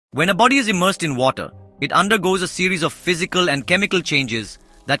When a body is immersed in water, it undergoes a series of physical and chemical changes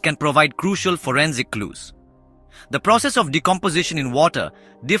that can provide crucial forensic clues. The process of decomposition in water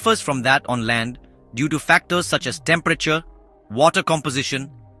differs from that on land due to factors such as temperature, water composition,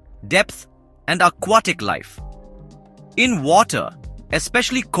 depth, and aquatic life. In water,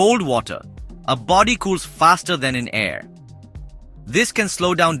 especially cold water, a body cools faster than in air. This can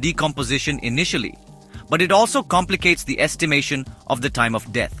slow down decomposition initially, but it also complicates the estimation of the time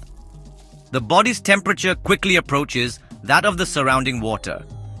of death. The body's temperature quickly approaches that of the surrounding water,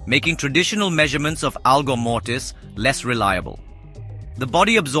 making traditional measurements of algor mortis less reliable. The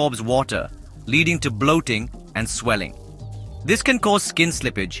body absorbs water, leading to bloating and swelling. This can cause skin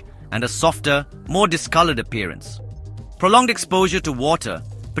slippage and a softer, more discolored appearance. Prolonged exposure to water,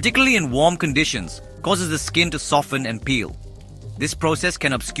 particularly in warm conditions, causes the skin to soften and peel. This process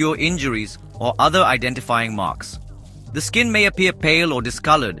can obscure injuries or other identifying marks. The skin may appear pale or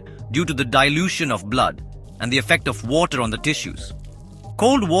discolored due to the dilution of blood and the effect of water on the tissues.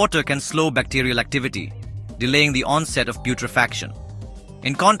 Cold water can slow bacterial activity, delaying the onset of putrefaction.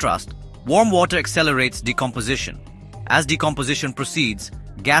 In contrast, warm water accelerates decomposition. As decomposition proceeds,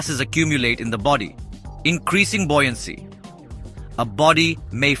 gases accumulate in the body, increasing buoyancy. A body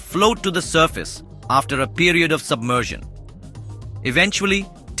may float to the surface after a period of submersion. Eventually,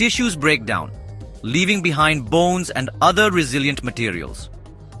 tissues break down, leaving behind bones and other resilient materials.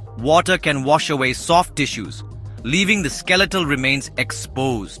 Water can wash away soft tissues, leaving the skeletal remains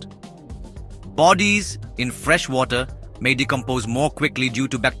exposed. Bodies in fresh water may decompose more quickly due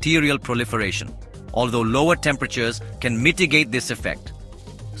to bacterial proliferation, although lower temperatures can mitigate this effect.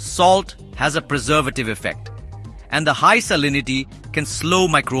 Salt has a preservative effect, and the high salinity can slow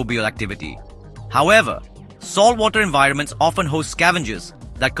microbial activity. However, saltwater environments often host scavengers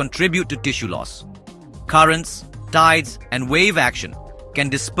that contribute to tissue loss. Currents, tides, and wave action can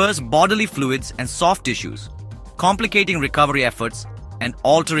disperse bodily fluids and soft tissues, complicating recovery efforts and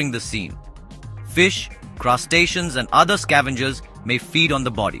altering the scene. Fish, crustaceans, and other scavengers may feed on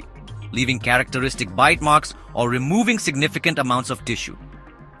the body, leaving characteristic bite marks or removing significant amounts of tissue.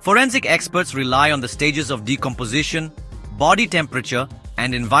 Forensic experts rely on the stages of decomposition, body temperature,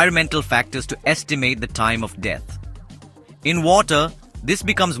 and environmental factors to estimate the time of death. In water, this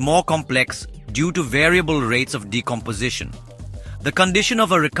becomes more complex due to variable rates of decomposition. The condition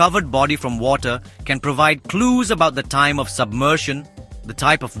of a recovered body from water can provide clues about the time of submersion, the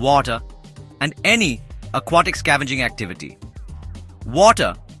type of water, and any aquatic scavenging activity.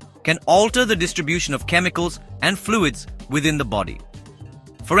 Water can alter the distribution of chemicals and fluids within the body.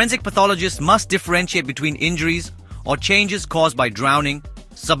 Forensic pathologists must differentiate between injuries or changes caused by drowning,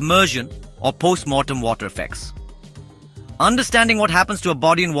 submersion, or post-mortem water effects. Understanding what happens to a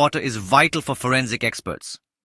body in water is vital for forensic experts.